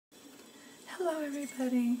Hello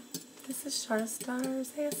everybody, this is Stars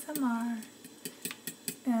ASMR,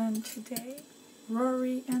 and today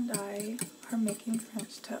Rory and I are making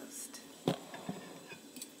French toast.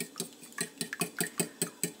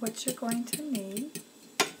 What you're going to need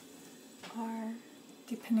are,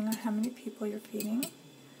 depending on how many people you're feeding,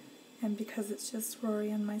 and because it's just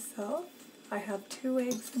Rory and myself, I have 2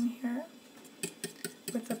 eggs in here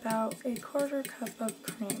with about a 1/4 cup of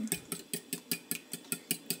cream.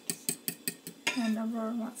 And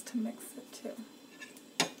Aurora wants to mix it too.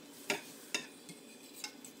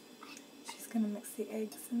 She's going to mix the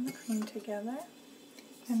eggs and the cream together.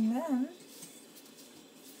 And then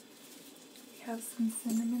we have some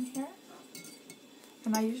cinnamon here.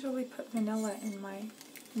 And I usually put vanilla in my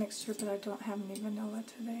mixture, but I don't have any vanilla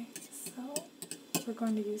today. So we're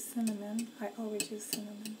going to use cinnamon. I always use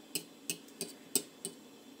cinnamon.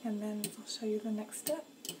 And then I'll show you the next step.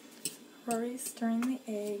 Rory's stirring the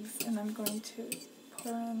eggs, and I'm going to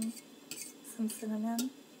pour in some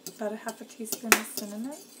cinnamon, about a 1/2 teaspoon of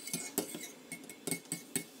cinnamon,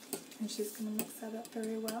 and she's going to mix that up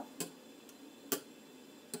very well.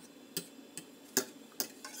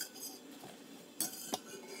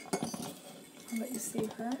 I'll let you see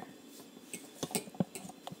her.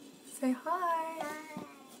 Say hi! Hi.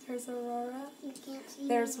 There's Aurora. You can't see.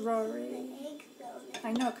 There's Rory. The egg though.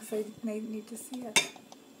 I know, because they need to see it.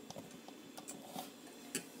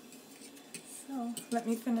 So let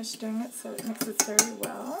me finish doing it so it mixes very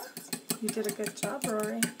well. You did a good job,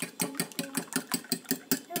 Rory.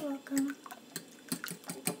 You're welcome.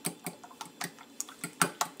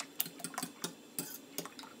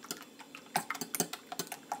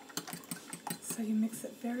 So you mix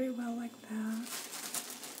it very well like that.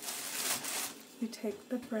 You take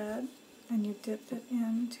the bread and you dip it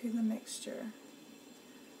into the mixture.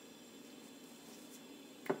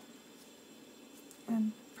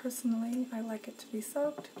 And personally, I like it to be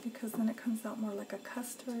soaked because then it comes out more like a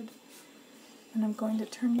custard. And I'm going to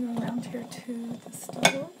turn you around here to the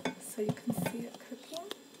stove so you can see it cooking.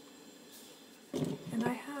 And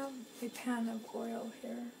I have a pan of oil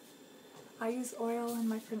here. I use oil in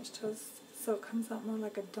my French toast so it comes out more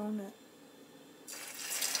like a donut.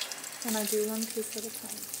 And I do 1 piece at a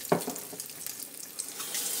time.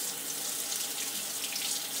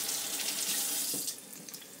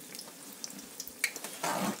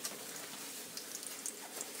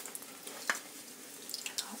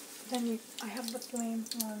 Then I have the flame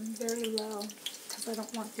on very low because I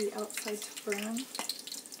don't want the outside to burn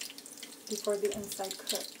before the inside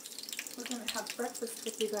cooks. We're going to have breakfast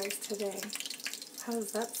with you guys today. How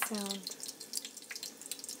does that sound?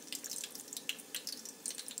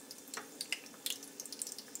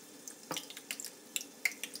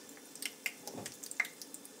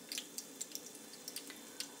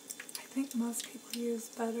 I think most people use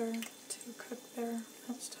butter to cook their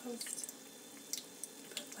French toast.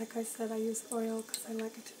 Like I said, I use oil because I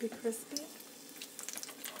like it to be crispy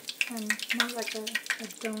and more like a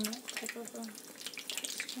donut type of a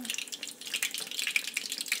texture.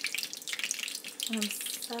 And I'm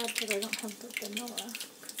sad that I don't have the vanilla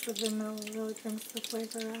because the vanilla really brings the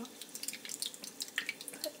flavor out.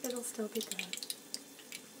 But it'll still be good.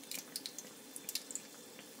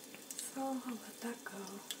 So I'll let that go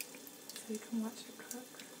so you can watch it cook.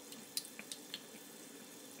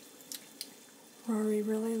 Rory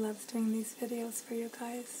really loves doing these videos for you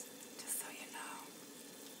guys, just so you know.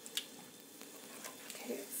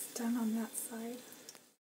 Okay, it's done on that side.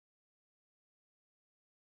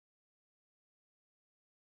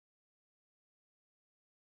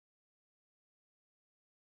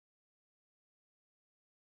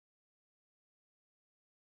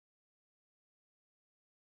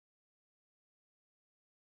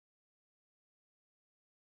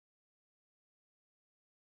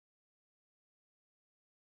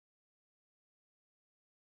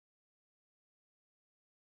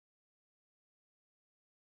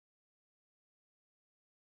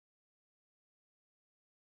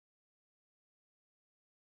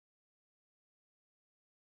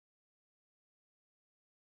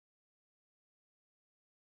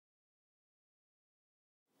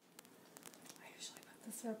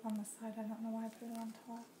 The syrup on the side, I don't know why I put it on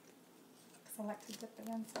top, because I like to dip it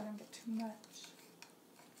in so I don't get too much.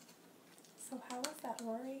 So how was that,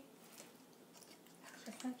 Rory? How's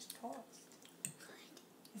your French toast? Good.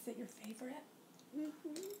 Is it your favorite?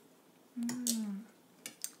 Mm-hmm.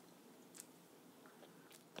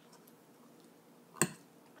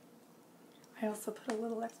 I also put a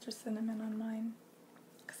little extra cinnamon on mine,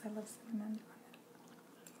 because I love cinnamon on it.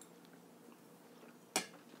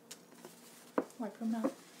 Wipe them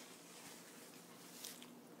out.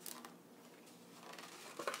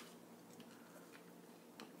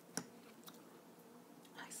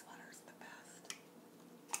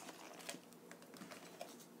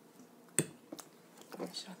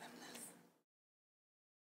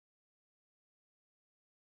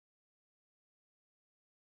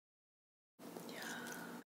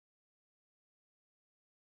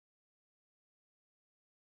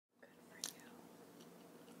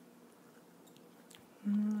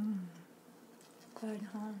 good,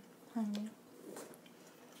 huh, honey?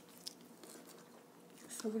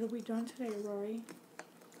 So what are we doing today, Rory?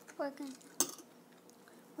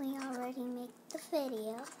 We already made the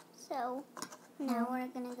video, so now we're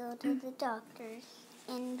gonna go to the doctors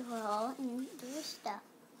and roll and do stuff.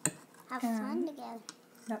 Have fun together.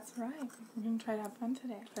 That's right. We're gonna try to have fun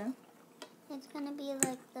today, okay? It's gonna be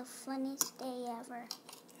like the funniest day ever.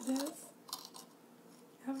 It is?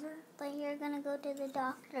 Ever? But you're gonna go to the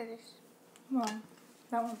doctors. Well,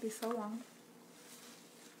 that won't be so long.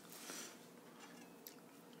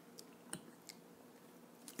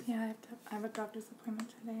 Yeah, I have a doctor's appointment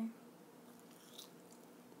today.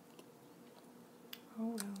 Oh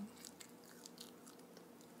well.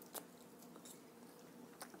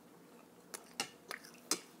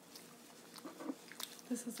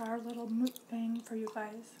 This is our little mukbang for you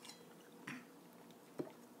guys.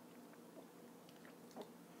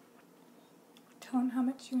 Tell them how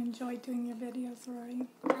much you enjoy doing your videos, Rory.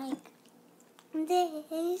 Like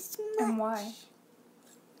this much. And why?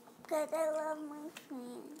 Because I love my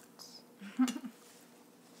friends.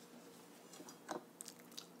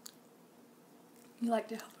 You like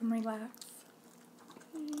to help them relax.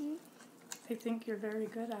 Mm-hmm. They think you're very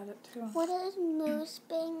good at it too. What does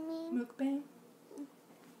mukbang mean? Mukbang?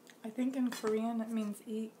 I think in Korean it means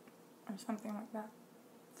eat or something like that.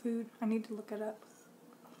 Food. I need to look it up.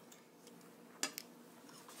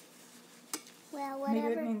 Well, Maybe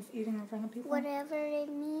whatever. it means eating in front of people. Whatever it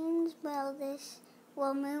means,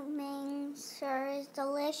 mukbang sure is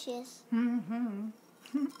delicious. Mm-hmm.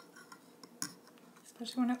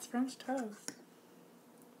 Especially when it's French toast.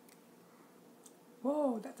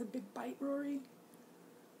 Whoa, that's a big bite, Rory.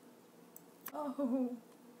 Oh,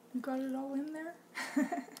 you got it all in there?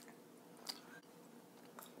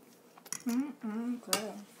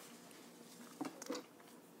 Good.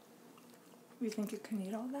 You think you can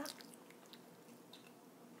eat all that?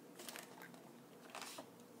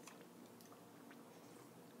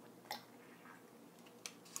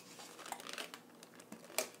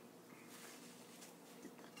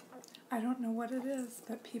 I don't know what it is,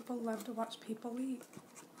 but people love to watch people eat.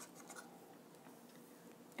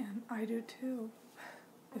 And I do too.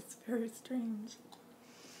 It's very strange.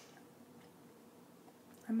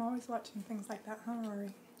 I'm always watching things like that, huh,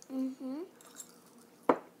 Rory? Mm-hmm.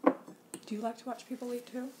 Do you like to watch people eat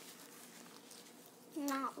too?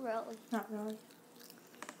 Not really. Not really.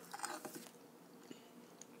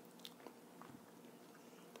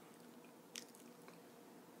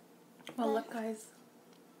 Well, look, guys.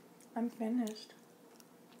 I'm finished.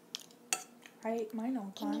 I ate mine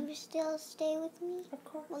all Can gone. you still stay with me? Of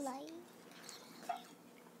course. Will I?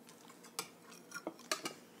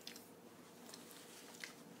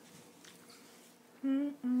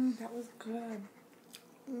 That was good.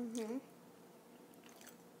 Mm-hmm.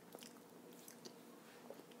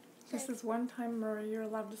 This is one time, Murray, you're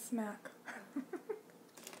allowed to smack.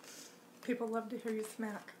 People love to hear you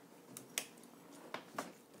smack.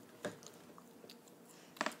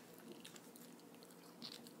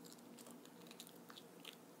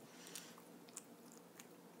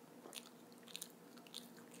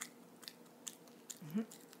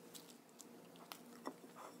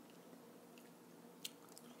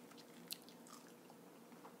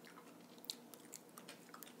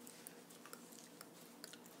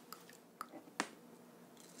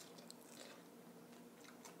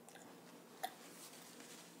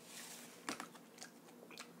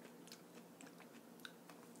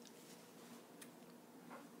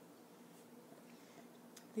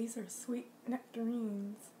 These are sweet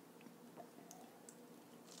nectarines.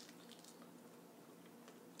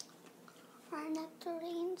 Are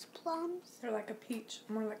nectarines plums? They're like a peach,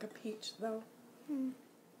 more like a peach though.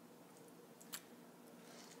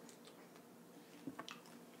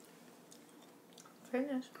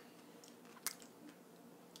 Finished.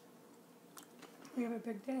 We have a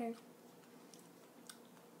big day.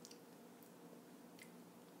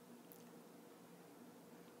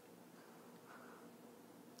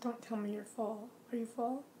 Don't tell me you're full. Are you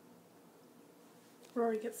full?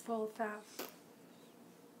 Rory gets full fast.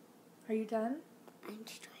 Are you done? I'm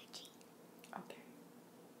stretching. Okay.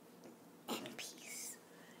 In peace.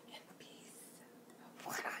 In peace.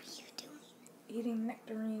 What are you doing? Eating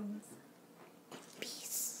nectarines. In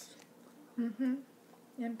peace.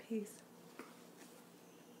 In peace.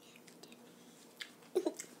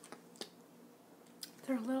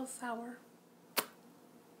 They're a little sour.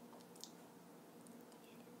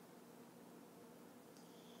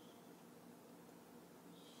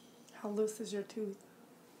 How loose is your tooth?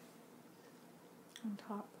 On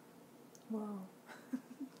top. Wow.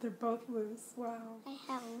 They're both loose. Wow. I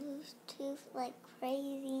have loose tooth like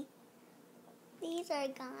crazy. these are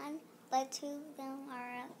gone, but 2 of them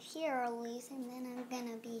are up here are loose, and then I'm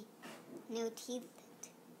gonna be no teeth.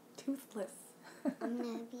 Toothless. I'm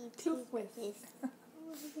gonna be Toothless.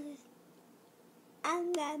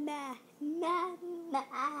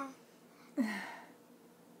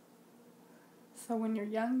 So when you're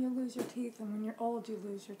young, you lose your teeth, and when you're old, you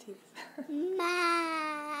lose your teeth.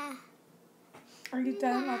 Ma. Are you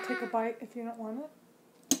done? I'll take a bite if you don't want it.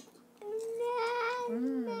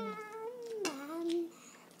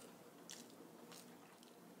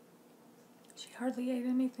 She hardly ate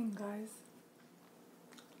anything, guys.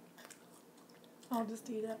 I'll just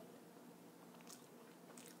eat it.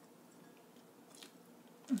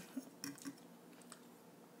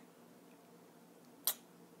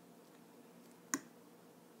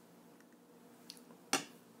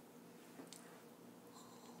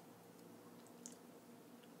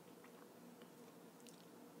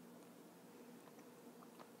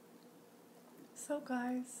 So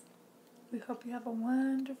guys, we hope you have a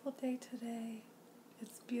wonderful day today.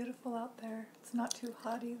 It's beautiful out there. It's not too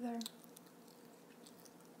hot either.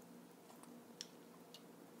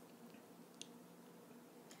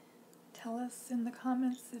 Tell us in the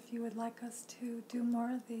comments if you would like us to do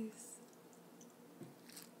more of these.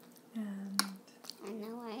 And I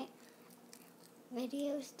know, right?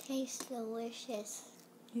 Videos taste delicious.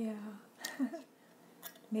 yeah.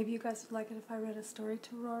 Maybe you guys would like it if I read a story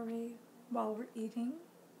to Rory while we're eating.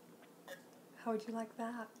 How would you like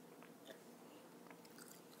that?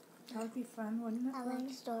 That would be fun, wouldn't it? I Rory?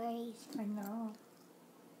 like stories. I know.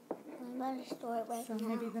 I'm about to story right So now.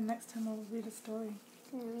 maybe the next time we'll read a story.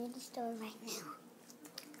 I'm going to read the story right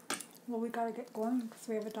now. Well, we gotta get going because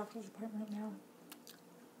we have a doctor's appointment now.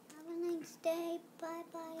 Have a nice day.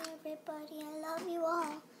 Bye-bye, everybody. I love you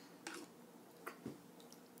all.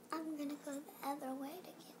 I'm going to go the other way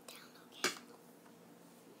to get down, okay?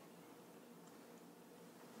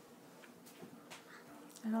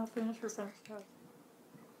 And I'll finish her French toast.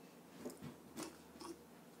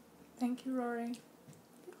 Thank you, Rory.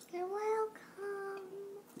 You're welcome.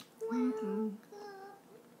 Welcome.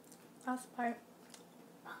 Last bite.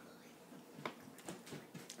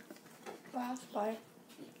 Last bite.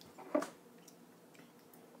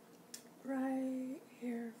 Right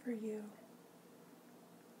here for you.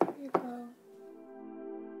 There you go.